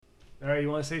All right,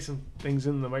 you want to say some things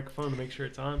in the microphone to make sure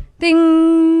it's on?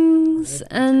 Things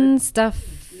and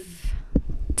stuff.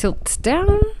 Tilt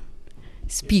down.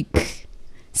 Speak.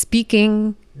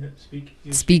 Speaking. Yeah,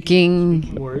 Speaking.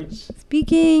 Speaking words.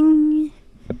 Speaking.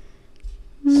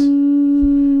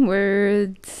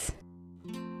 Words.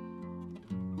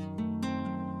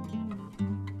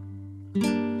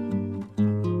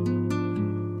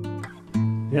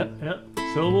 Yeah.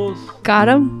 Syllables. Got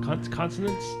them?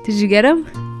 Consonants. Did you get them?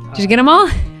 Did you get them all?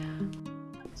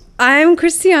 I'm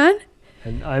Christiane.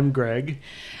 And I'm Greg.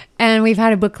 And we've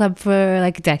had a book club for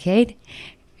like a decade.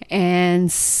 And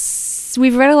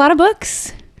we've read a lot of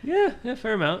books. Yeah,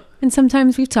 fair amount. And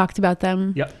sometimes we've talked about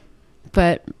them. Yep.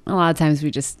 But a lot of times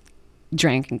we just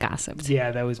drank and gossiped.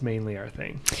 Yeah, that was mainly our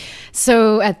thing.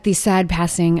 So at the sad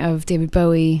passing of David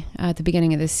Bowie at the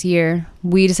beginning of this year,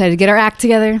 we decided to get our act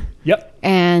together. Yep.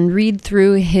 And read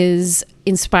through his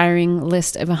inspiring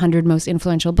list of 100 most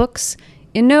influential books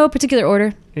in no particular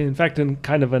order. In fact, in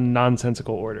kind of a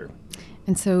nonsensical order.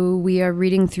 And so we are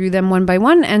reading through them one by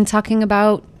one and talking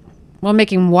about, well,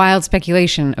 making wild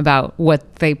speculation about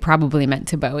what they probably meant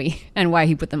to Bowie and why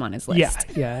he put them on his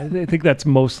list. Yeah. I think that's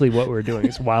mostly what we're doing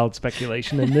is wild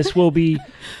speculation. And this will be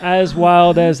as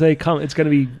wild as they come. It's going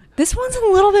to be... This one's a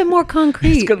little bit more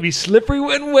concrete. It's going to be slippery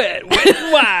when wet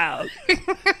and wild.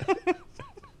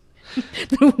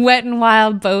 The wet and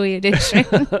wild Bowie edition.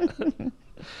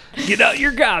 Get out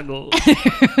your goggles.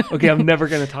 Okay, I'm never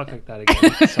going to talk like that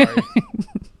again.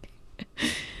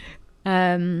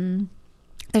 Sorry.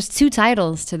 There's 2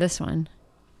 titles to this one.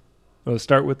 We'll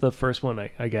start with the first one,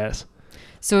 I guess.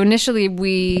 So initially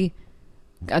we,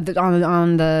 on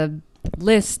the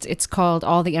list, it's called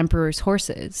All the Emperor's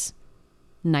Horses.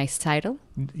 Nice title.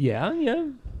 Yeah.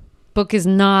 Book is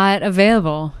not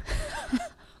available.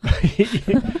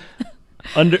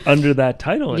 under that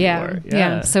title anymore.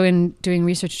 Yeah. So in doing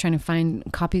research, trying to find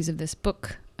copies of this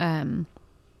book,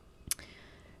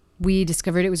 we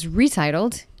discovered it was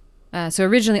retitled. So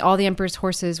originally, All the Emperor's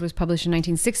Horses was published in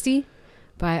 1960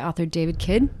 by author David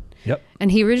Kidd. Yep.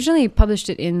 And he originally published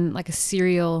it in like a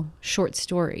serial short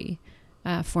story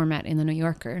format in the New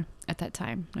Yorker at that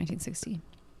time, 1960.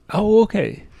 Oh,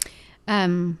 okay.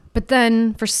 But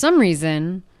then, for some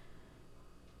reason,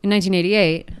 in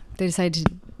 1988, they decided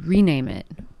to rename it.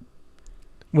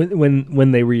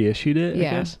 When they reissued it, Yeah.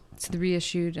 I guess? It's the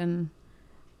reissued and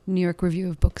New York Review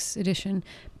of Books edition.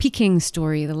 Peking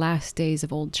Story, The Last Days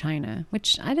of Old China,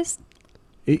 which I just...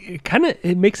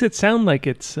 It makes it sound like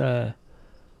it's not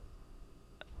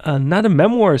a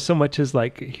memoir so much as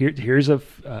like here's a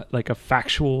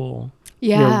factual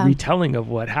retelling of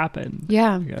what happened.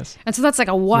 Yeah. I guess. And so that's like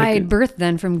a wide berth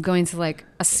then from going to like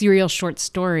a serial short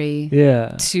story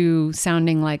to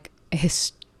sounding like a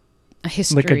history.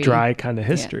 Like a dry kind of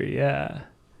history, yeah.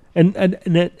 And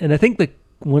I think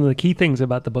one of the key things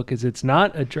about the book is it's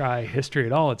not a dry history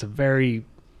at all. It's a very,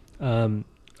 I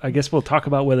guess we'll talk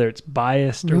about whether it's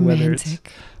biased or whether it's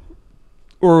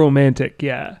romantic,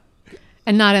 yeah.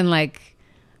 And not in like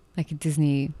a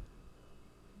Disney,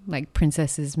 like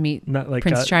princesses meet not like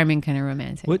Prince Charming kind of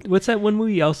romantic. What's that one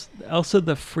movie? Elsa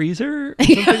the Freezer, or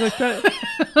something like that.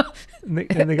 And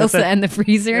they got Elsa and the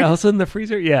Freezer. Elsa and the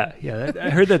Freezer, yeah. I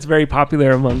heard that's very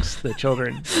popular amongst the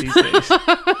children these days.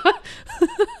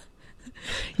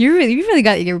 You really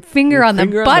got your finger on the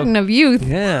button of youth.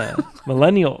 Yeah,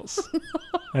 millennials.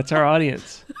 That's our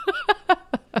audience.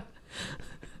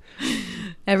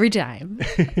 Every time.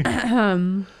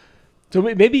 So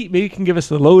maybe you can give us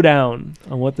the lowdown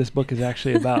on what this book is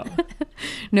actually about.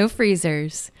 No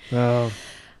freezers. Oh.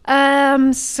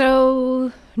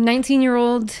 So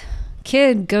 19-year-old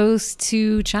kid goes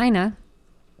to China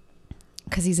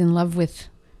because he's in love with...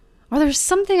 Oh, there's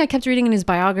something I kept reading in his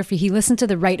biography. He listened to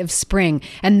The Rite of Spring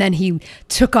and then he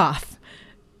took off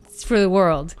for the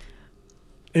world.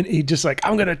 And he just like,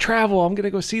 I'm going to travel. I'm going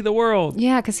to go see the world.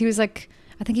 Yeah, because he was like...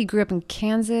 I think he grew up in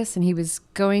Kansas and he was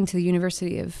going to the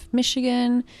University of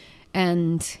Michigan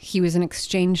and he was an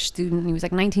exchange student. He was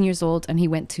like 19 years old and he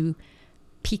went to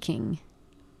Peking.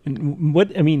 And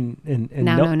what, I mean, and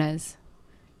now known as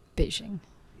Beijing.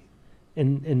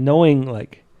 And knowing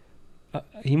like,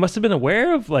 he must have been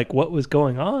aware of like what was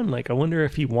going on. Like, I wonder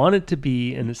if he wanted to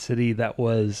be in a city that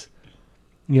was,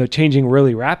 changing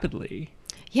really rapidly.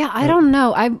 Yeah, I don't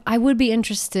know. I would be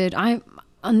interested.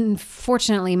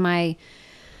 Unfortunately,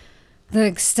 the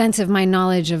extent of my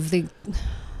knowledge of the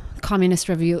communist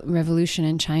revolution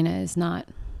in China is not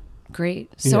great.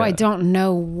 So I don't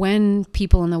know when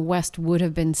people in the West would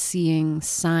have been seeing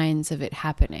signs of it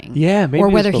happening. Yeah, maybe or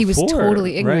whether he was before.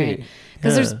 totally ignorant.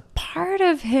 Because there's part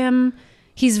of him,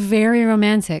 he's very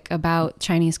romantic about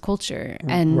Chinese culture.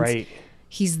 And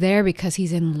he's there because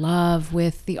he's in love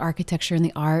with the architecture and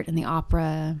the art and the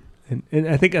opera. And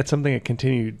I think that's something that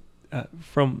continued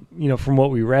from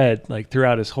what we read, like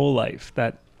throughout his whole life,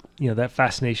 that, that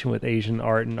fascination with Asian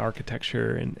art and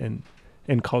architecture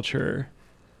and culture.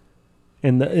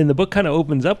 And the book kind of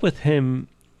opens up with him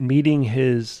meeting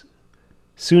his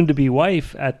soon-to-be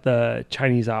wife at the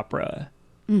Chinese opera.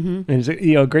 Mm-hmm. And it's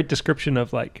a great description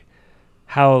of like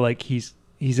how like he's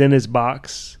in his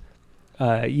box,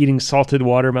 eating salted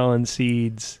watermelon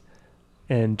seeds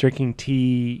and drinking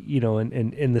tea, and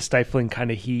in the stifling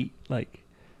kind of heat, like,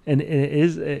 and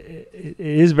it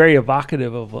is very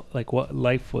evocative of like what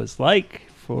life was like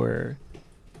for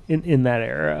in that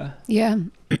era. Yeah.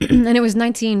 And it was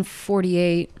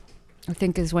 1948, I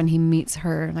think, is when he meets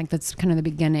her. Like, that's kind of the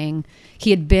beginning. He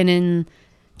had been in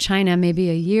China maybe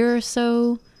a year or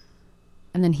so,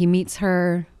 and then he meets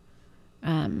her,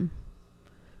 and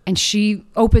she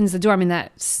opens the door. I mean,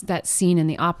 that scene in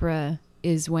the opera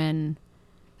is when,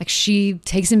 like, she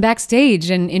takes him backstage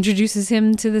and introduces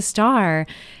him to the star,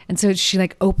 and so she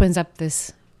like opens up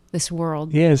this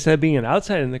world. Yeah, instead of being an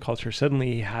outsider in the culture,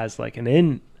 suddenly he has like an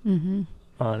in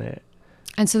on it.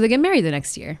 And so they get married the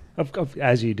next year.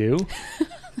 As you do.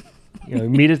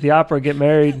 Meet at the opera, get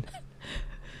married.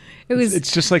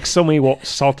 It's just like so many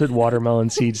salted watermelon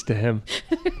seeds to him.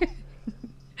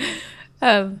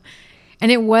 And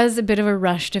it was a bit of a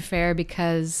rushed affair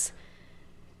because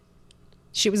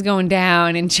shit was going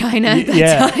down in China at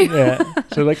that time. Yeah.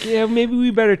 So like, maybe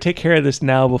we better take care of this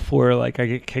now before like I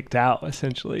get kicked out,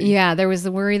 essentially. Yeah, there was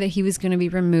the worry that he was going to be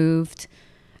removed.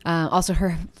 Also,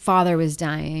 her father was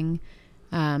dying.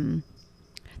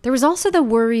 There was also the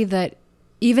worry that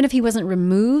even if he wasn't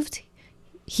removed,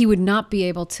 he would not be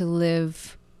able to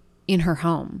live in her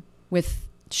home with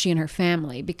she and her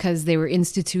family, because they were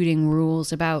instituting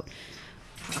rules about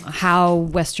how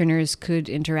Westerners could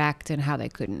interact and how they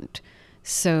couldn't.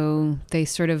 So they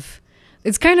sort of,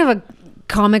 it's kind of a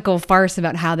comical farce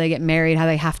about how they get married, how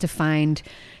they have to find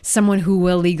someone who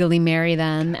will legally marry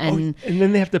them. And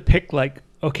then they have to pick like,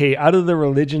 okay, out of the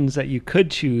religions that you could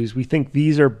choose, we think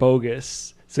these are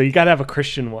bogus. So you got to have a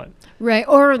Christian one. Right.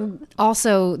 Or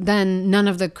also then none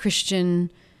of the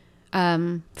Christian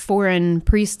foreign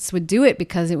priests would do it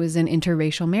because it was an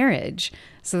interracial marriage.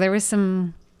 So there was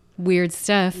some weird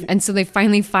stuff. And so they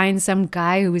finally find some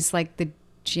guy who was like the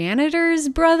janitor's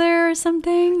brother or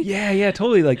something. Yeah,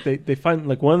 totally. Like they find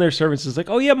like one of their servants is like,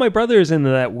 oh yeah, my brother is into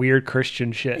that weird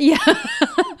Christian shit. Yeah.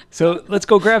 So let's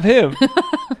go grab him.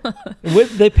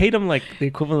 They paid him like the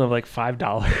equivalent of like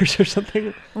 $5 or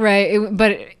something. Right.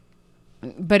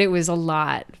 But it was a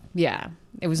lot. Yeah.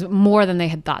 It was more than they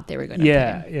had thought they were going to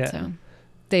pay. Yeah. So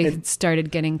they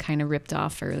started getting kind of ripped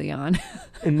off early on.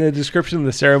 And the description of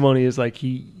the ceremony is like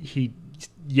he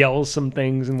yells some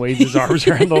things and waves his arms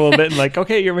around a little bit and like,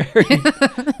 okay, you're married.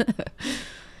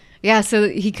 Yeah. So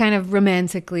he kind of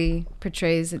romantically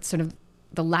portrays it's sort of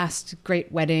the last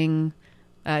great wedding,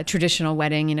 traditional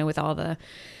wedding, with all the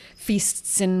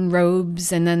feasts and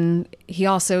robes. And then he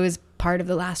also is part of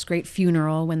the last great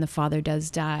funeral when the father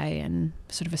does die, and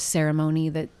sort of a ceremony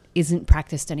that isn't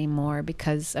practiced anymore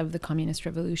because of the communist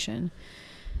revolution.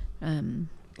 And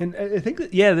I think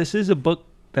that, this is a book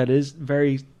that is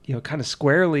very, kind of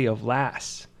squarely of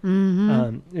Lass,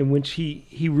 in which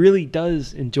he really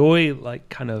does enjoy like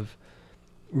kind of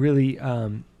really,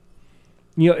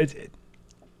 it's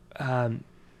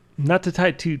not to tie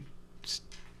it too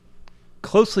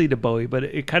closely to Bowie, but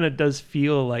it kind of does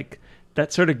feel like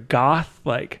that sort of goth,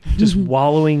 like just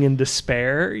wallowing in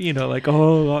despair, like,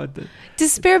 oh,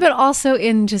 despair, but also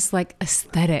in just like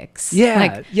aesthetics.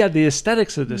 Yeah. The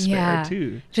aesthetics of despair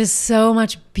too. Just so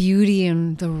much beauty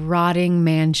in the rotting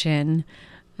mansion,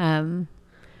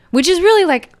 which is really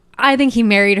like, I think he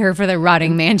married her for the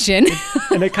rotting mansion.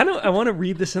 And I want to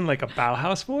read this in like a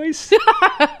Bauhaus voice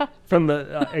from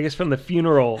the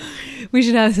funeral. We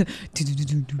should have.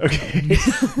 Okay.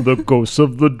 The ghosts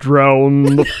of the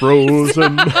drowned, the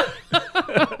frozen.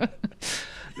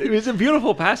 It was a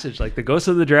beautiful passage. Like the ghosts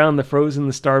of the drowned, the frozen,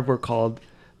 the starved were called.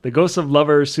 The ghosts of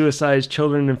lovers, suicides,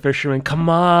 children, and fishermen. Come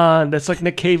on, that's like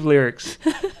Nick Cave lyrics.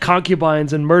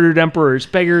 Concubines and murdered emperors,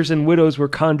 beggars and widows were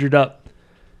conjured up.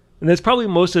 And that's probably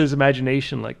most of his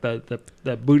imagination. Like the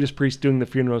Buddhist priest doing the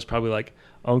funeral is probably like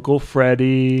Uncle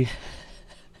Freddie,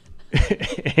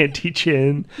 Auntie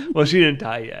Chin. Well, she didn't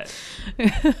die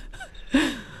yet.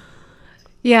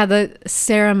 Yeah, the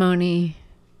ceremony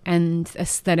and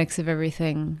aesthetics of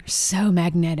everything are so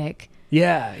magnetic.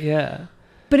 Yeah.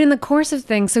 But in the course of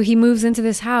things, so he moves into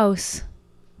this house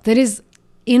that is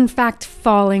in fact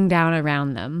falling down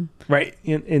around them. Right,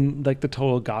 in like the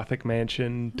total Gothic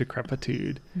mansion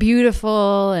decrepitude.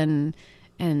 Beautiful and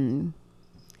and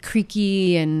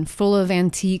creaky and full of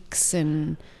antiques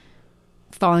and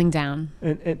falling down.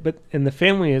 And the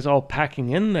family is all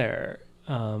packing in there,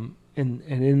 and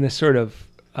in this sort of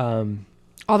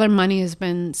all their money has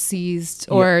been seized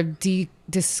or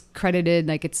discredited,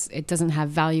 like it doesn't have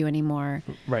value anymore.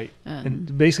 Right.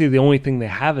 And basically the only thing they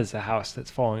have is the house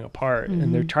that's falling apart,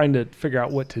 and they're trying to figure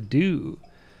out what to do.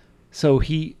 So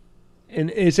and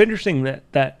it's interesting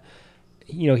that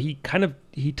he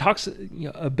talks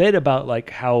a bit about like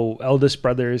how eldest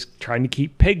brother is trying to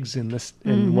keep pigs in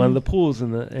one of the pools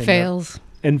and fails.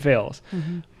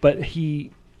 But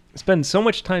he spends so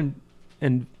much time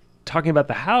talking about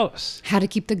the house, how to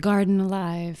keep the garden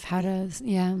alive,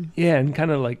 and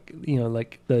kind of like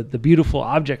like the beautiful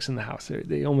objects in the house.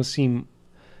 They almost seem,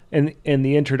 and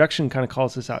the introduction kind of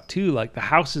calls this out too, like the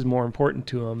house is more important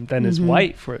to him than his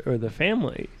wife or the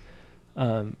family.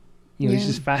 He's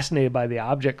just fascinated by the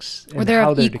objects and they're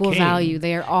how of they're equal decaying. value.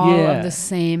 They are all of the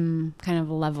same kind of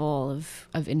level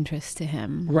of interest to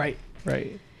him. Right.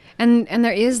 And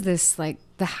there is this like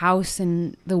the house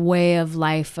and the way of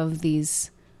life of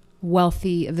this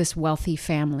wealthy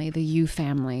family, the Yu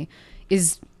family,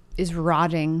 is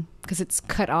rotting because it's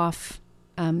cut off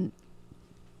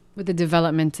with the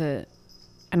development and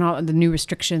all the new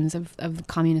restrictions of the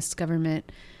communist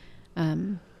government.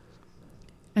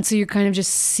 And so you're kind of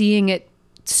just seeing it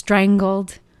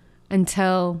strangled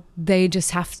until they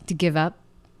just have to give up.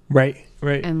 Right.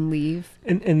 And leave.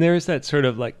 And there's that sort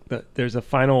of like there's a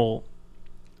final,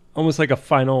 almost like a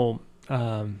final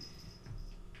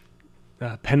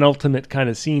penultimate kind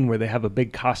of scene where they have a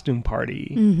big costume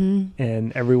party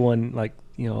and everyone like,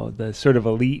 the sort of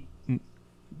elite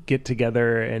get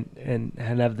together and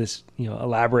have this,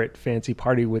 elaborate fancy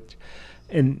party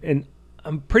and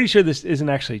I'm pretty sure this isn't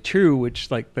actually true, which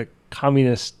like the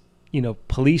communist,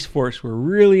 police force were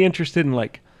really interested in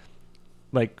like,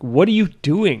 what are you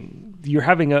doing? You're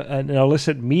having an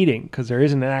illicit meeting, because there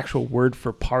isn't an actual word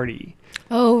for party.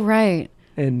 Oh, right.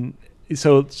 And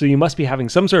so you must be having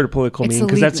some sort of political meeting,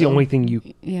 because that's the only thing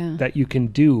that you can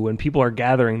do when people are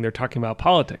gathering. They're talking about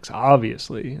politics,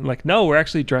 obviously. And like, no, we're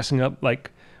actually dressing up like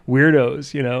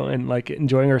weirdos, and like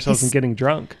enjoying ourselves and getting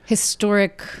drunk.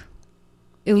 Historic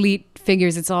elite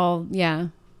figures. It's all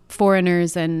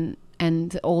foreigners and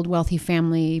old wealthy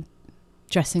family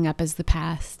dressing up as the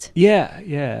past.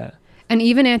 Yeah. And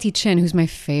even Auntie Chin, who's my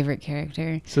favorite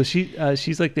character. So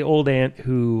she's like the old aunt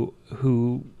who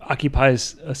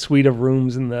occupies a suite of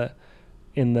rooms in the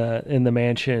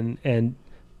mansion and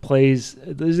plays.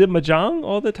 Is it mahjong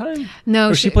all the time?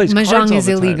 No, she plays mahjong cards all is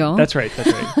the time. illegal. That's right.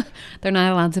 They're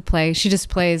not allowed to play. She just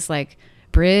plays like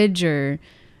bridge or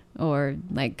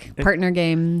like partner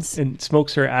games and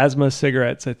smokes her asthma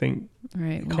cigarettes, I think.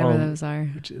 Right, whatever those are.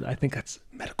 Which I think that's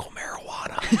medical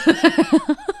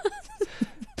marijuana.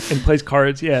 And plays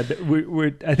cards. Yeah,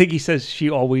 I think he says she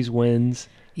always wins.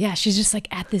 Yeah, she's just like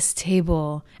at this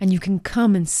table, and you can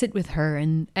come and sit with her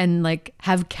and like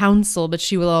have counsel, but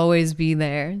she will always be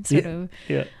there, sort of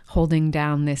holding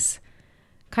down this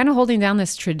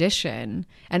tradition.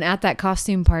 And at that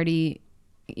costume party,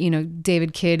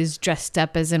 David Kidd is dressed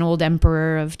up as an old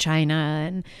emperor of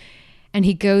China, and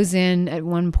he goes in at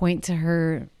one point to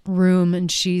her room,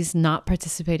 and she's not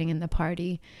participating in the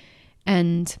party.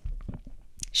 And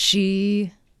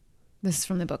this is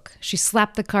from the book, she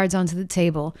slapped the cards onto the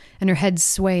table, and her head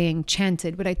swaying,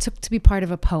 chanted what I took to be part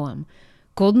of a poem.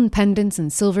 Golden pendants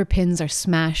and silver pins are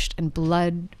smashed, and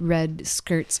blood-red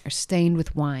skirts are stained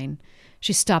with wine.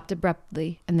 She stopped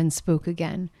abruptly and then spoke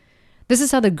again. This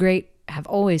is how the great have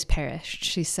always perished,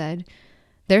 she said.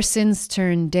 Their sins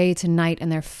turned day to night, and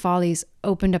their follies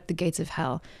opened up the gates of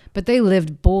hell. But they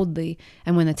lived boldly,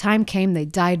 and when the time came, they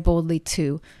died boldly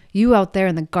too. You out there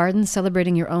in the garden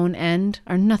celebrating your own end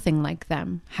are nothing like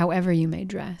them, however you may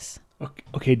dress.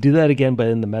 Okay, do that again, but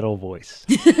in the metal voice.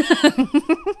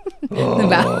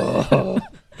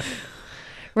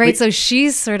 Right, so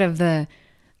she's sort of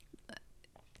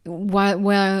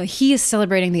while he is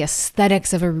celebrating the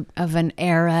aesthetics of an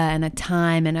era and a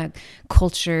time and a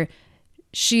culture,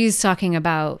 she's talking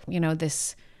about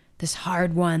this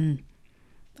hard-won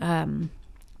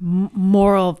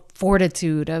moral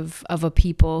fortitude of a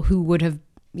people who would have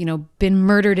been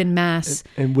murdered in mass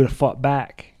and would have fought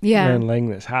back and letting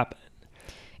this happen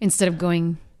instead of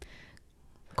going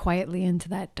quietly into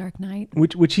that dark night,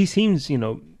 which he seems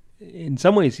in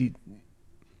some ways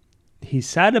he's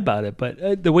sad about it,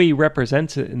 but the way he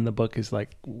represents it in the book is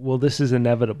like, well, this is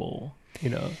inevitable,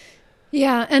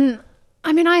 Yeah, and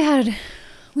I mean,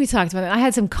 we talked about it. I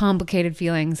had some complicated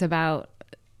feelings about,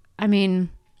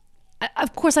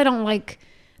 of course I don't like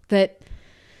that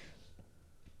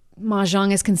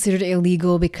mahjong is considered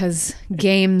illegal because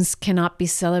games cannot be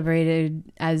celebrated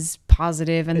as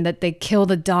positive, and that they kill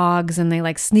the dogs and they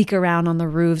like sneak around on the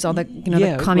roofs, all the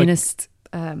the communist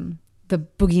the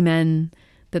boogeymen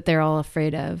that they're all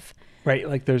afraid of. Right,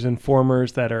 like there's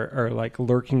informers that are like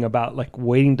lurking about, like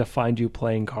waiting to find you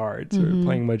playing cards or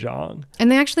playing mahjong.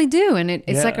 And they actually do, and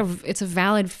it's like it's a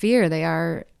valid fear. They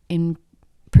are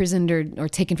imprisoned or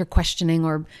taken for questioning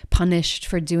or punished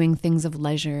for doing things of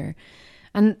leisure.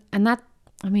 And that,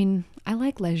 I mean, I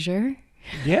like leisure.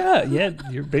 Yeah,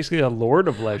 you're basically a lord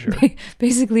of leisure.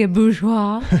 Basically a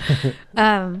bourgeois.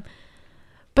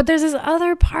 But there's this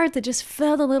other part that just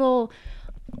felt a little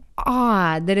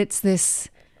odd, that it's this,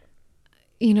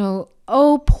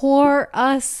 oh, poor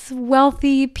us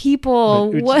wealthy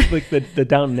people. It's like the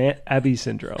Downton Abbey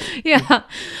syndrome. Yeah.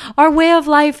 Our way of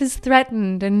life is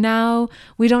threatened and now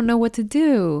we don't know what to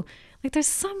do. Like there's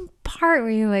some part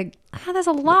where you're like, there's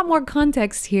a lot more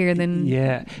context here than...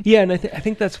 Yeah. And I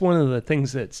think that's one of the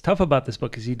things that's tough about this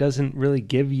book is he doesn't really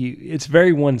give you... It's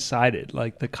very one-sided.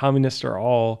 Like the communists are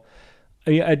all...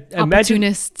 I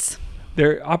opportunists.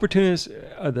 They're opportunists.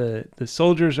 The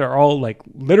soldiers are all like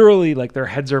literally like their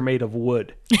heads are made of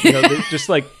wood. They're just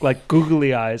like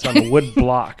googly eyes on a wood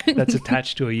block that's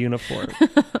attached to a uniform.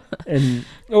 And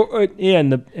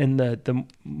the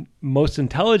most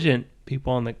intelligent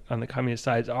people on the communist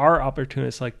sides are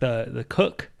opportunists, like the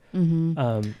cook,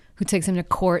 who takes him to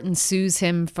court and sues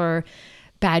him for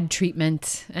bad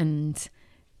treatment, and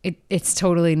it's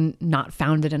totally not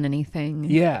founded on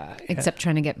anything. Except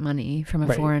trying to get money from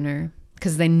a foreigner,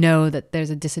 because they know that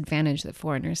there's a disadvantage that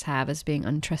foreigners have as being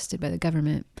untrusted by the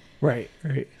government. Right.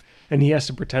 And he has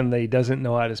to pretend that he doesn't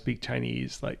know how to speak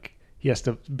Chinese. Like he has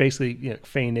to basically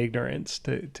feign ignorance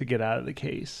to get out of the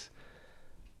case.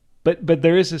 But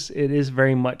there is this. It is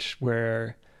very much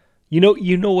where, you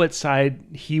know what side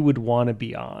he would want to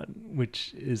be on,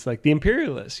 which is like the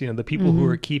imperialists. The people who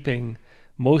are keeping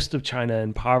most of China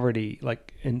in poverty,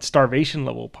 like in starvation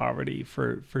level poverty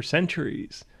for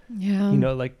centuries. Yeah.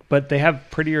 But they have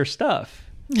prettier stuff.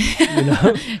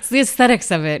 It's the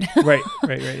aesthetics of it. Right.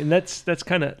 And that's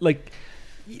kind of like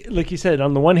you said,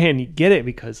 on the one hand, you get it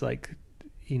because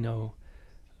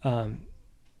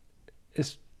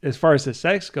as far as the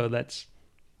aesthetics go, that's,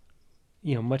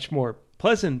 much more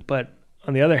pleasant. But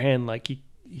on the other hand, like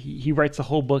he writes the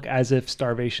whole book as if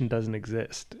starvation doesn't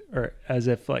exist, or as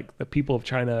if like the people of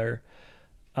China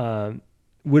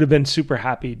would have been super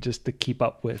happy just to keep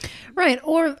up with. Right.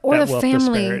 Or the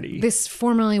family, disparity. This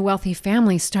formerly wealthy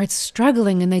family starts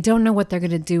struggling and they don't know what they're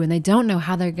going to do, and they don't know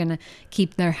how they're going to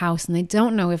keep their house, and they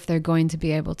don't know if they're going to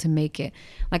be able to make it.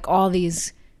 Like all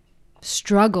these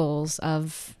struggles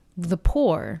of the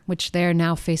poor, which they're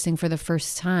now facing for the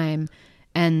first time.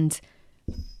 And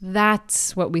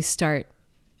that's what we start.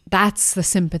 That's the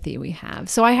sympathy we have.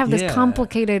 So I have this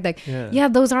complicated,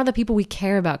 those are the people we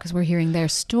care about because we're hearing their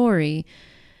story.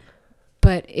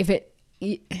 But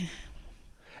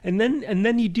and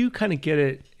then you do kind of get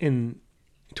it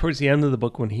towards the end of the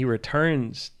book when he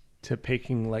returns to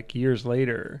Peking, like years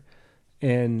later,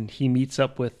 and he meets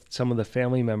up with some of the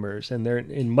family members, and they're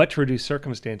in much reduced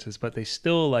circumstances, but they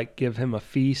still like give him a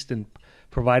feast and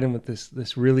provide him with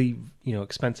this really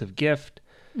expensive gift.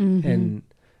 And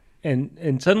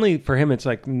suddenly for him it's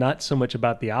like not so much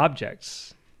about the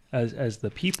objects as the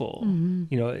people.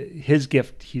 His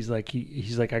gift, he's like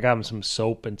I got him some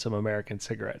soap and some American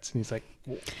cigarettes, and he's like,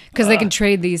 because they can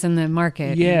trade these in the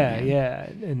market.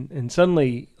 And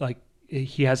suddenly like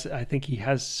I think he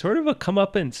has sort of a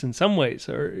comeuppance in some ways,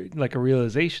 or like a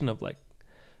realization of like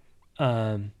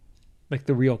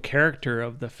the real character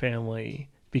of the family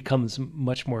becomes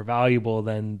much more valuable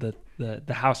than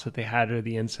the house that they had, or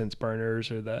the incense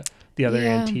burners, or the other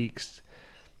antiques.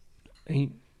 I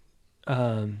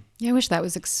wish that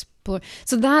was explored.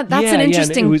 So that's an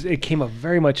interesting. It came up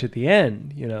very much at the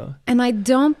end, And I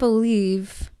don't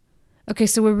believe. Okay,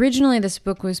 so originally this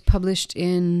book was published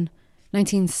in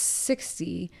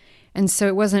 1960, and so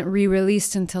it wasn't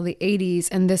re-released until the 80s.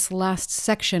 And this last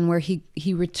section where he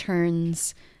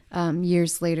returns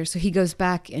years later, so he goes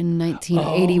back in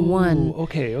 1981.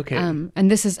 Okay. And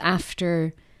this is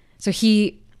after. So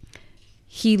he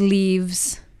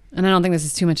leaves, and I don't think this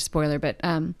is too much spoiler, but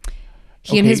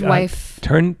he and his wife.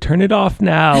 Turn it off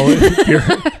now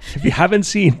if you haven't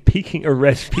seen Peking or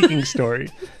read Peking Story.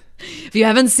 If you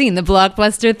haven't seen the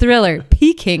blockbuster thriller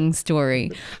Peking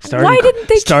Story,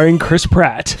 starring Chris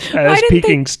Pratt as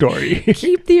Peking Story?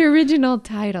 Keep the original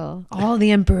title. All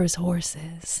the Emperor's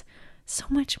Horses. So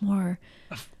much more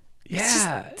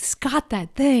Yeah. It's got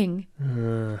that thing.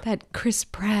 That Chris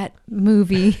Pratt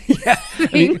movie. Yeah. I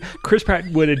mean, Chris Pratt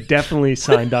would have definitely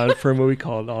signed on for a movie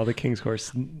called All the King's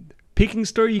Horse. Peking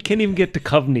story, you can't even get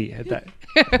Duchovny at that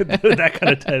that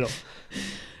kind of title.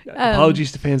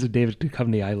 Apologies to fans of David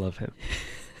Duchovny. I love him.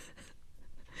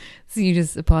 So you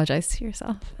just apologize to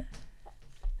yourself.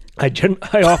 I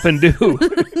often do.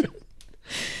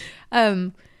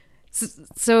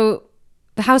 So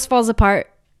the house falls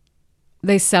apart.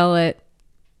 They sell it.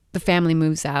 The family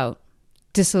moves out.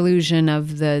 Disillusion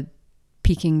of the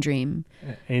Peking dream.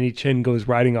 Annie Chin goes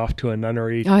riding off to a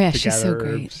nunnery. Oh yeah, to she's gather so herbs.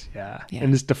 great. Yeah, Yeah.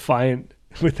 and is defiant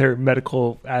with her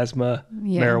medical asthma,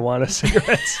 marijuana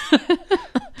cigarettes.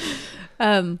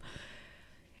 And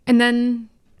then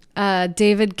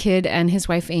David Kidd and his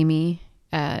wife Amy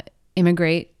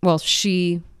immigrate. Well,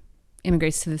 she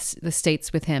immigrates to the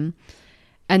States with him,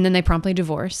 and then they promptly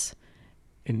divorce.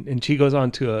 And she goes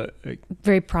on to a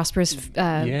Very prosperous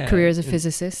career as a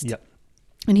physicist. Yep.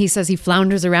 And he says he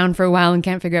flounders around for a while and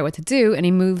can't figure out what to do, and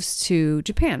he moves to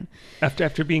Japan.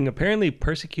 After being apparently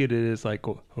persecuted as like,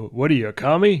 what are you, a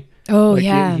commie? Oh, like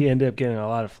yeah. He ended up getting a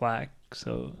lot of flack.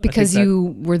 So because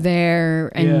you were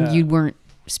there and you weren't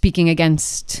speaking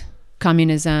against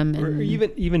communism. And, or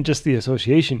even just the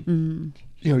association.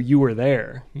 You know, you were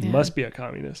there. You must be a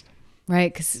communist.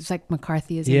 Right, because it's like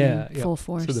McCarthyism in full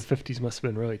force. So the 50s must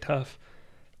have been really tough.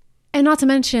 And not to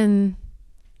mention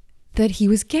that he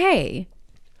was gay,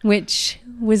 which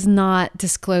was not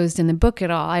disclosed in the book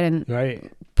at all. I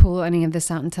didn't pull any of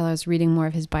this out until I was reading more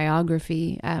of his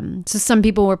biography. So some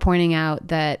people were pointing out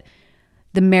that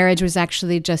the marriage was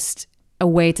actually just a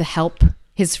way to help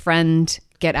his friend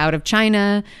get out of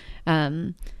China.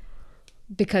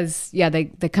 Because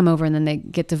they come over and then they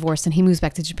get divorced and he moves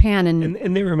back to Japan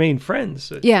and they remain friends.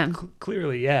 So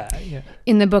clearly, yeah.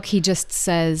 In the book, he just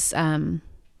says,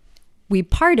 we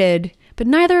parted, but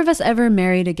neither of us ever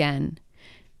married again.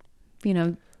 You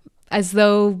know, as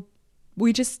though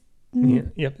we just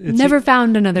never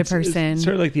found another person. It's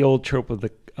sort of like the old trope of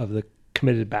the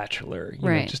committed bachelor, you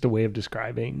know, just a way of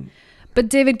describing. But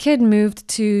David Kidd moved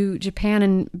to Japan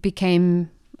and became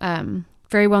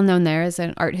very well known there as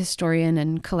an art historian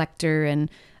and collector and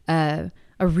a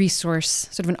resource,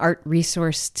 sort of an art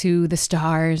resource to the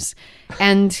stars.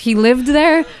 And he lived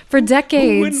there for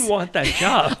decades. Who wouldn't want that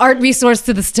job? Art resource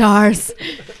to the stars.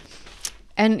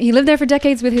 And he lived there for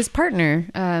decades with his partner,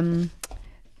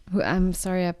 who I'm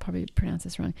sorry, I probably pronounced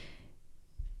this wrong,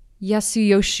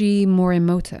 Yasuyoshi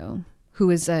Morimoto, who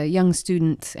was a young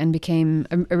student and became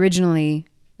originally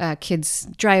Kidd's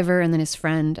driver and then his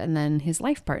friend and then his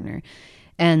life partner.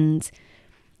 And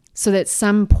so at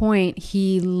some point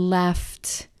he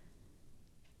left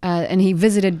and he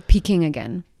visited Peking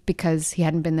again because he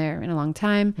hadn't been there in a long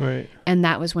time. Right. And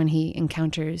that was when he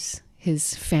encounters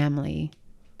his family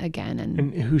again.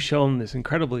 And who's shown this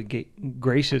incredibly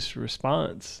gracious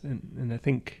response. And I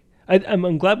think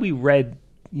I'm glad we read,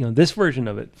 you know, this version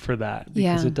of it for that,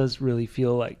 because it does really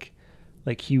feel like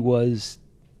he was,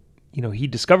 you know, he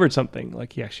discovered something,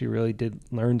 like he actually really did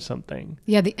learn something.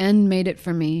 Yeah, the end made it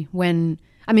for me when,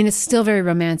 I mean, it's still very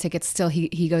romantic. It's still,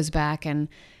 he goes back and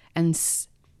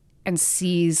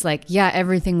sees like,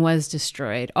 everything was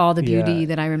destroyed. All the beauty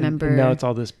that I remember. And now it's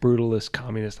all this brutalist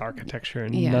communist architecture,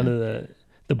 and none of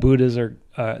the Buddhas are,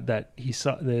 that he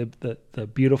saw, the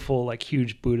beautiful, like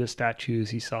huge Buddha statues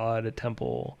he saw at a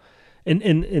temple. And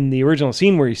in the original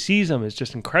scene where he sees them is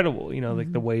just incredible, you know,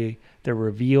 like the way they're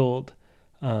revealed.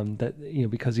 That, you know,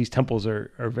 because these temples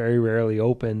are very rarely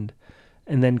opened,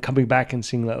 and then coming back and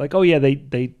seeing that, like, oh yeah,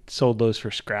 they sold those for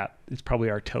scrap. It's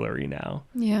probably artillery now.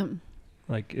 Yeah.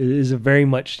 Like, it is a very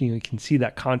much, you know, you can see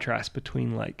that contrast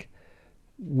between like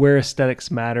where aesthetics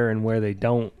matter and where they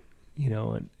don't, you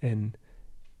know, and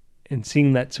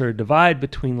seeing that sort of divide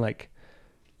between like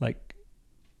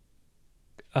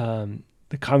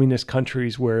the communist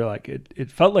countries where like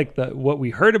it felt like what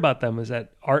we heard about them is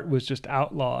that art was just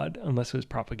outlawed unless it was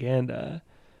propaganda.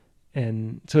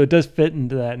 And so it does fit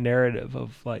into that narrative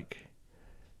of like,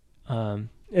 and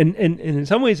in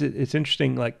some ways it's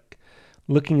interesting, like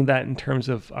looking at that in terms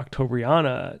of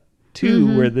Octobriana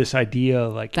too, where this idea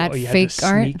like, that you fake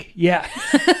had to sneak art.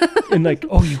 and like,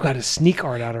 you got to sneak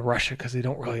art out of Russia because they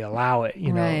don't really allow it,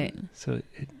 you know? Right. So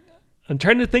I'm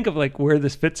trying to think of like where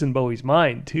this fits in Bowie's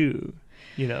mind too.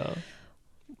 You know,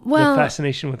 the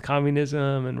fascination with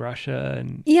communism and Russia,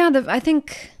 and I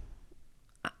think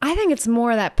it's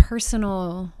more that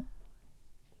personal,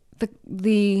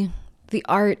 the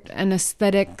art and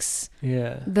aesthetics,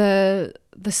 the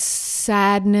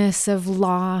sadness of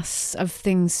loss, of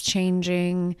things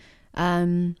changing,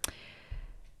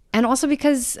 And also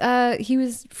because he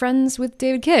was friends with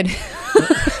David Kidd.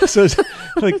 So it's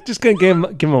like, just gonna give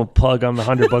him a plug on the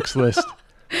 100 books list.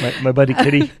 My buddy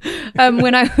Kitty.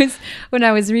 When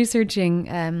I was researching,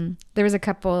 there was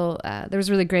there was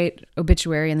a really great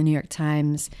obituary in the New York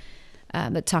Times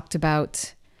that talked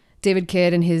about David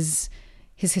Kidd and his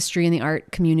history in the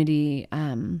art community,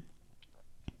 and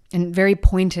very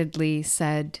pointedly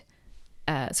said,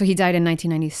 so he died in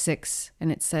 1996,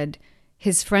 and it said,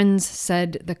 his friends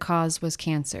said the cause was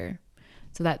cancer.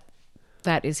 So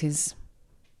that is his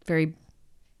very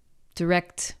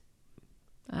direct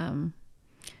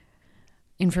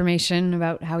information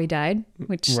about how he died,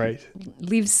 which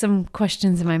leaves some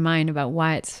questions in my mind about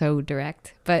why it's so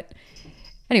direct. But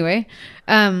anyway,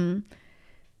 then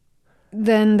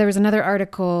there was another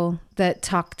article that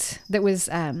was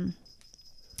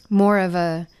more of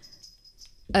a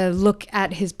look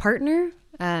at his partner,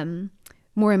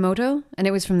 Morimoto, and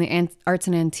it was from the Arts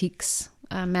and Antiques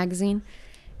magazine.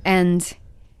 And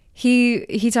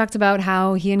he talked about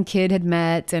how he and Kidd had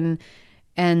met and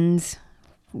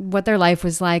what their life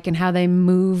was like and how they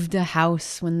moved a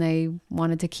house when they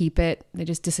wanted to keep it. They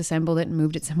just disassembled it and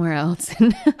moved it somewhere else.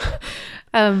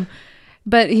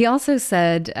 But he also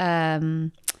said,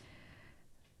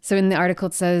 so in the article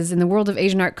it says, in the world of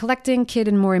Asian art collecting, Kidd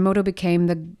and Morimoto became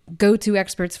the go-to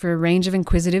experts for a range of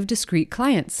inquisitive, discreet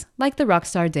clients, like the rock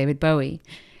star David Bowie.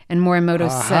 And Morimoto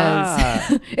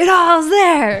says, it all's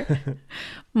there.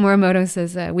 Morimoto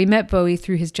says, we met Bowie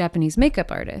through his Japanese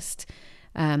makeup artist.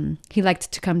 He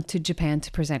liked to come to Japan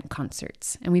to present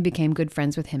concerts, and we became good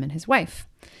friends with him and his wife.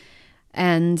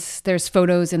 And there's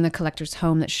photos in the collector's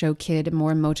home that show Kidd,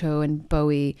 Morimoto, and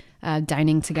Bowie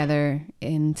dining together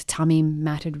in tatami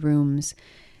matted rooms.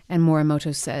 And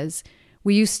Morimoto says,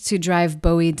 we used to drive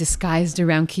Bowie disguised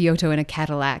around Kyoto in a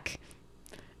Cadillac.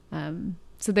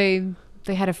 So they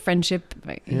had a friendship.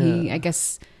 I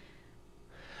guess.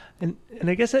 And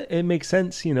I guess it makes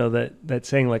sense, that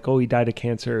saying like, oh, he died of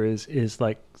cancer is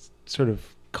like sort of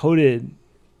coded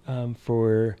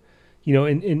for,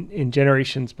 in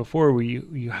generations before where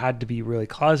you had to be really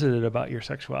closeted about your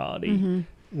sexuality,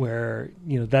 where,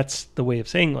 that's the way of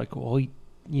saying like, well,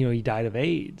 he died of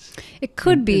AIDS. It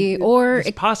could be, or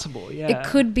it's possible. Yeah. It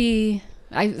could be.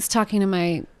 I was talking to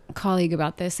my colleague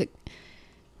about this. It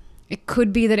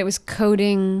could be that it was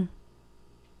coding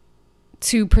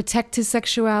to protect his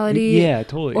sexuality. Yeah,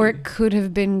 totally. Or it could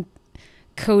have been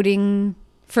coding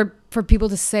for people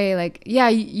to say like, yeah,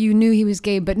 you knew he was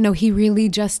gay, but no, he really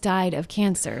just died of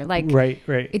cancer. Like, right.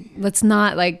 Let's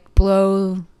not like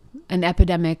blow an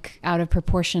epidemic out of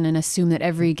proportion and assume that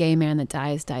every gay man that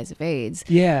dies of AIDS.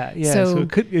 Yeah. So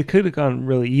it could have gone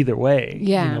really either way.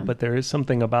 Yeah. But there is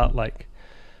something about like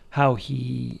how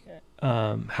he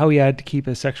had to keep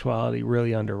his sexuality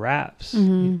really under wraps.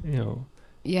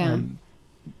 Yeah.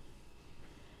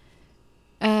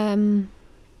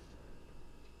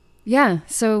 Yeah.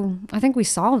 So I think we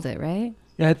solved it, right?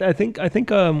 Yeah, I think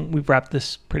we've wrapped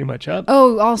this pretty much up.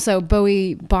 Oh, also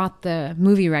Bowie bought the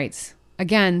movie rights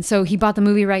again. So he bought the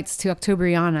movie rights to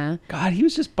Octobriana. God, he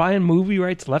was just buying movie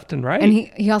rights left and right. And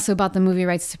he also bought the movie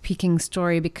rights to Peking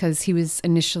Story because he was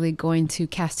initially going to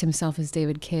cast himself as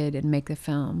David Kidd and make the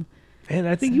film. And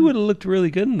I think he would have looked really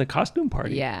good in the costume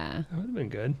party. Yeah. That would have been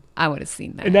good. I would have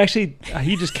seen that. And actually,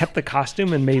 he just kept the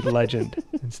costume and made Legend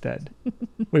instead.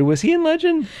 Wait, was he in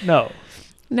Legend? No,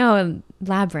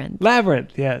 Labyrinth.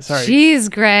 Labyrinth, yeah, sorry.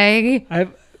 Jeez, Greg.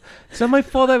 It's not my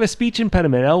fault I have a speech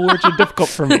impediment. L words are difficult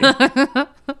for me.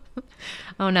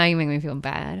 Oh, now you make me feel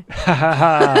bad.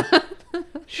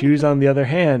 Shoes on the other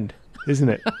hand, isn't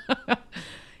it?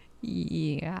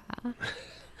 Yeah.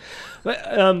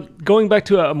 But going back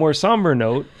to a more somber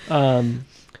note,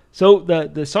 so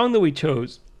the song that we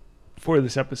chose for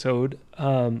this episode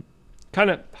kind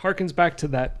of harkens back to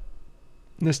that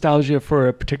nostalgia for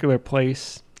a particular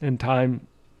place and time,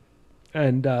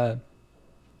 and so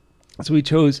we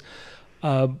chose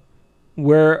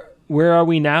 "Where Are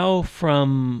We Now"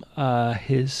 from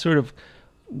his sort of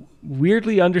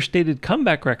weirdly understated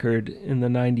comeback record in the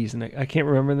 90s, and I can't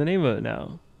remember the name of it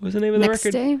now. What was the name of the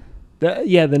record? Next Day?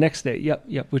 The Next Day.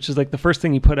 Yep. Which is like the first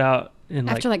thing he put out in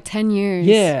after like 10 years.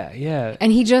 Yeah.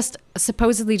 And he just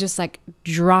supposedly just like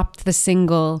dropped the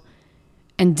single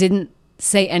and didn't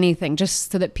say anything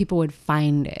just so that people would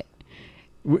find it.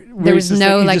 There was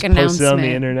no like announcement. Posted on the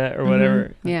internet or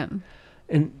whatever. Yeah.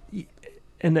 And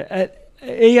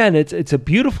it's a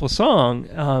beautiful song.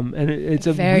 And it's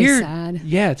a very weird, sad.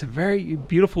 Yeah, it's a very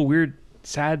beautiful, weird,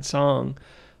 sad song,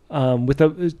 with a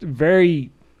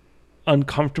very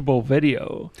uncomfortable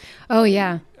video. Oh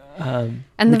yeah. And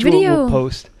the video we'll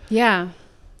post. Yeah.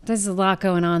 There's a lot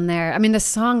going on there. I mean, the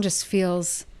song just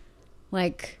feels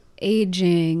like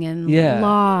aging and Yeah.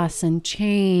 loss and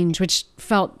change, which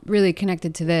felt really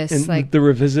connected to this. And like the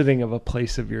revisiting of a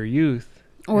place of your youth,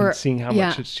 or and seeing how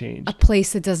much it's changed. A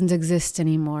place that doesn't exist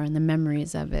anymore and the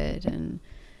memories of it. And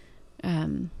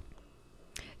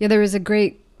there was a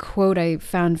great quote I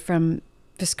found from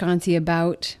Visconti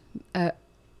about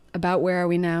Where Are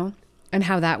We Now, and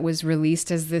how that was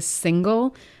released as this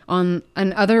single on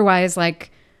an otherwise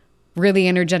like really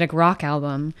energetic rock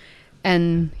album.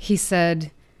 And he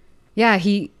said, yeah,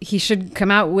 he should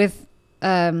come out with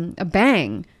a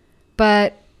bang,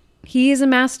 but he is a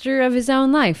master of his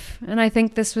own life. And I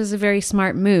think this was a very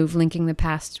smart move, linking the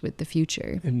past with the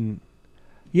future. And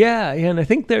and I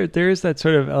think there is that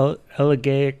sort of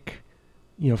elegiac,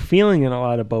 feeling in a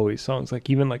lot of Bowie's songs, like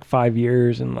even like 5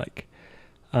 Years, and like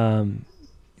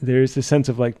there's this sense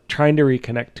of like trying to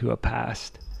reconnect to a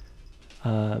past.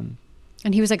 And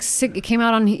he was like sick. It came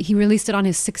out he released it on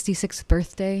his 66th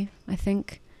birthday, I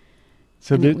think.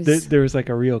 So there was like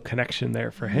a real connection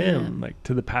there for him, like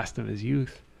to the past of his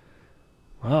youth.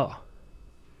 Wow.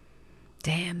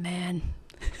 Damn, man.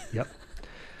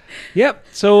 Yep.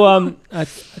 So I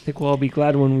think we'll all be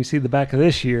glad when we see the back of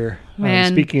this year.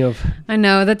 Man, speaking of, I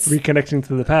know that's reconnecting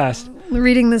to the past.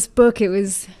 Reading this book, there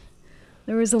was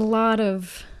a lot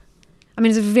of, I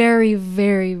mean, it's a very,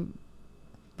 very,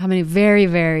 how many very,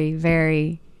 very,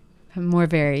 very, more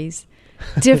varies,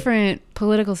 different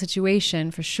political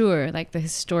situation for sure. Like the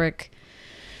historic,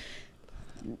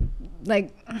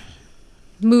 like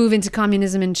move into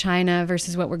communism in China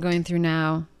versus what we're going through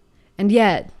now, and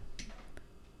yet.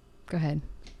 Go ahead.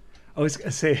 I was going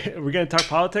to say, are we going to talk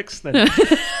politics then?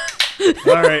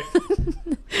 All right.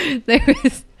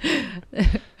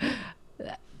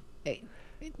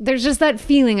 There's just that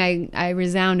feeling I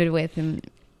resounded with in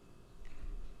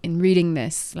reading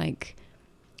this. Like,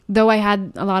 though I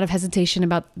had a lot of hesitation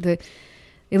about the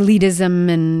elitism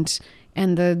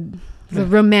and the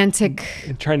romantic...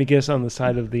 And trying to get us on the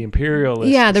side of the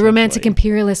imperialist. Yeah, the romantic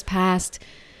imperialist past.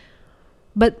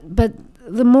 But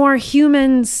the more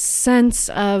human sense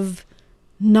of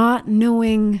not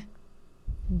knowing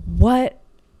what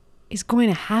is going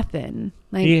to happen.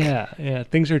 Like, yeah.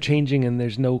 Things are changing and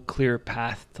there's no clear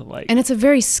path to like. And it's a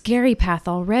very scary path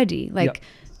already. Like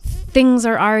things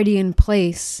are already in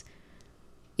place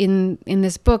in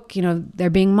this book. They're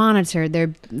being monitored.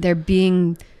 They're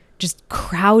being just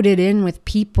crowded in with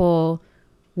people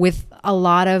with a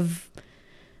lot of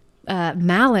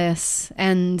malice,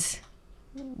 and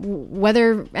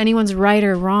whether anyone's right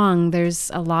or wrong,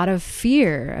 there's a lot of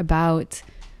fear about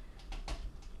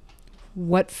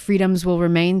what freedoms will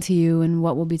remain to you and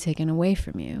what will be taken away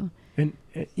from you. And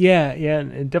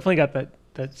and it definitely got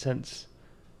that sense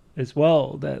as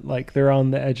well, that like they're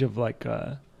on the edge of like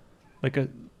a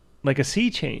sea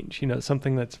change,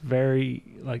 something that's very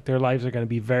like their lives are going to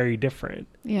be very different,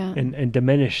 and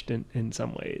diminished in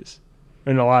some ways,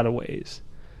 in a lot of ways.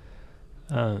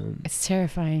 It's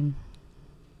terrifying.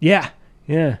 Yeah.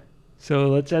 So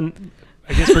let's end.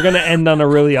 I guess we're gonna end on a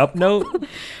really up note.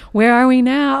 Where are we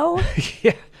now?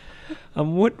 Yeah.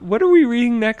 What are we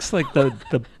reading next? Like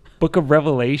the Book of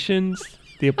Revelations,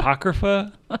 the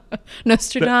Apocrypha,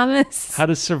 Nostradamus. How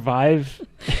to survive.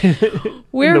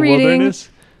 We're in the reading wilderness.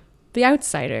 The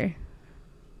Outsider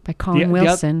by Colin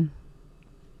Wilson.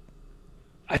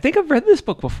 I think I've read this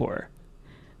book before.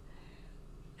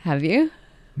 Have you?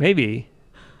 Maybe.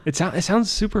 It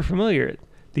sounds super familiar.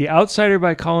 The Outsider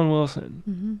by Colin Wilson.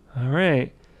 Mm-hmm. All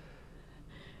right.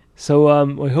 So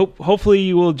we hopefully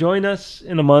you will join us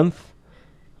in a month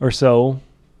or so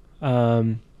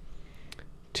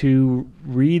to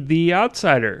read The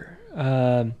Outsider.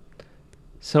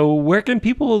 So where can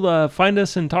people find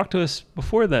us and talk to us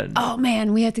before then? Oh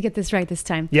man, we have to get this right this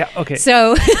time. Yeah, okay.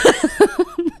 So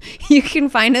you can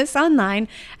find us online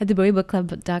at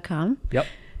thebowiebookclub.com. Yep.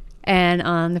 And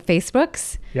on the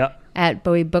Facebooks. Yep. At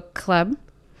Bowie Book Club.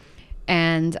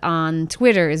 And on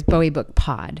Twitter is Bowie Book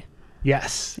Pod.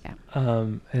 Yes. Yeah.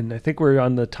 And I think we're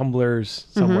on the Tumblrs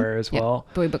somewhere as well.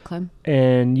 Bowie Book Club.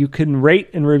 And you can rate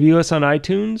and review us on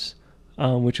iTunes,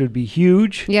 which would be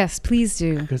huge. Yes, please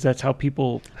do. Because that's how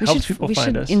people find us. We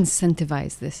should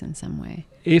incentivize this in some way.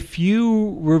 If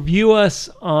you review us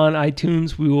on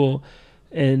iTunes, we will,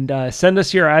 and send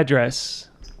us your address.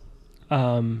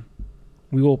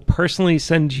 We will personally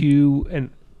send you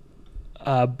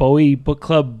a Bowie Book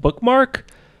Club bookmark,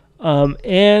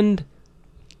 and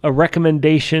a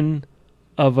recommendation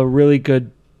of a really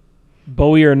good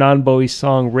Bowie or non-Bowie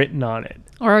song written on it.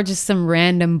 Or just some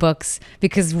random books,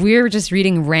 because we're just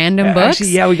reading random books.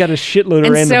 Actually, yeah, we got a shitload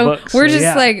of random books. We're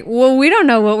just like, well, we don't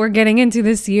know what we're getting into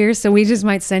this year, so we just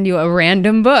might send you a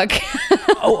random book.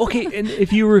 Oh, okay. And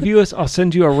if you review us, I'll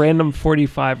send you a random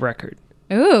 45 record.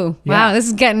 Ooh, Yeah. wow, this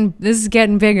is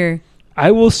getting bigger.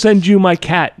 I will send you my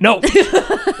cat. No.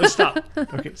 Let's stop.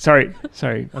 Okay, sorry.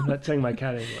 I'm not saying my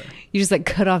cat anymore. You just like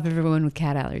cut off everyone with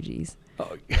cat allergies.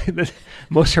 Oh,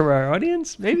 most of our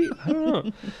audience, maybe? I don't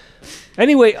know.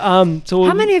 Anyway, so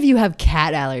How many of you have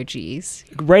cat allergies?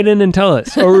 write in and tell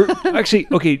us. Or actually,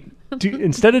 okay,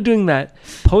 instead of doing that,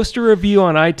 post a review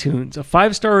on iTunes, a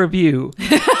 5-star review,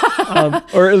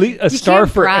 or at least a star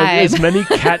for as many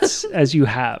cats as you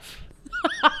have.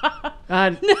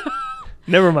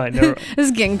 Never mind. This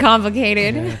is getting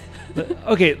complicated. Yeah.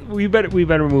 Okay, we better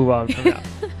move on from that.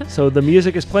 So the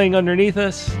music is playing underneath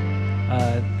us.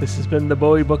 This has been the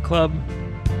Bowie Book Club.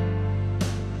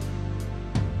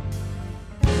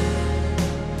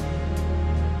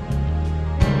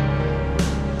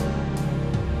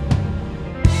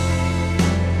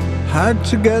 Had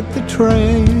to get the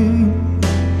train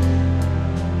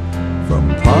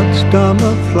from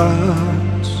Potsdamer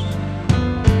Platz.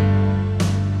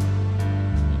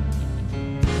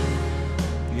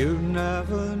 You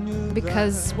never knew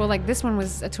Because, well, like this one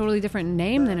was a totally different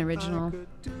name than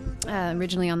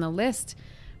originally on the list.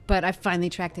 But I finally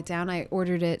tracked it down. I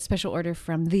ordered it, special order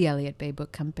from the Elliott Bay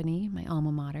Book Company, my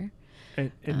alma mater.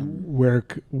 And where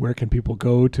can people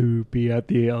go to be at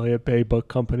the Elliott Bay Book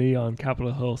Company on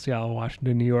Capitol Hill, Seattle,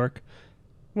 Washington, New York?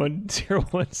 1010.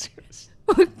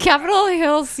 Capitol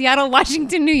Hill, Seattle,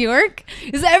 Washington, New York?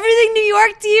 Is everything New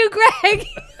York to you, Greg?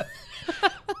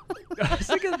 I was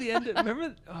thinking at the end.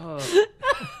 Remember? Oh.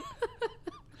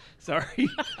 Sorry.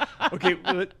 Okay,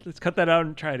 let's cut that out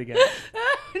and try it again.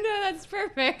 No, that's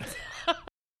perfect.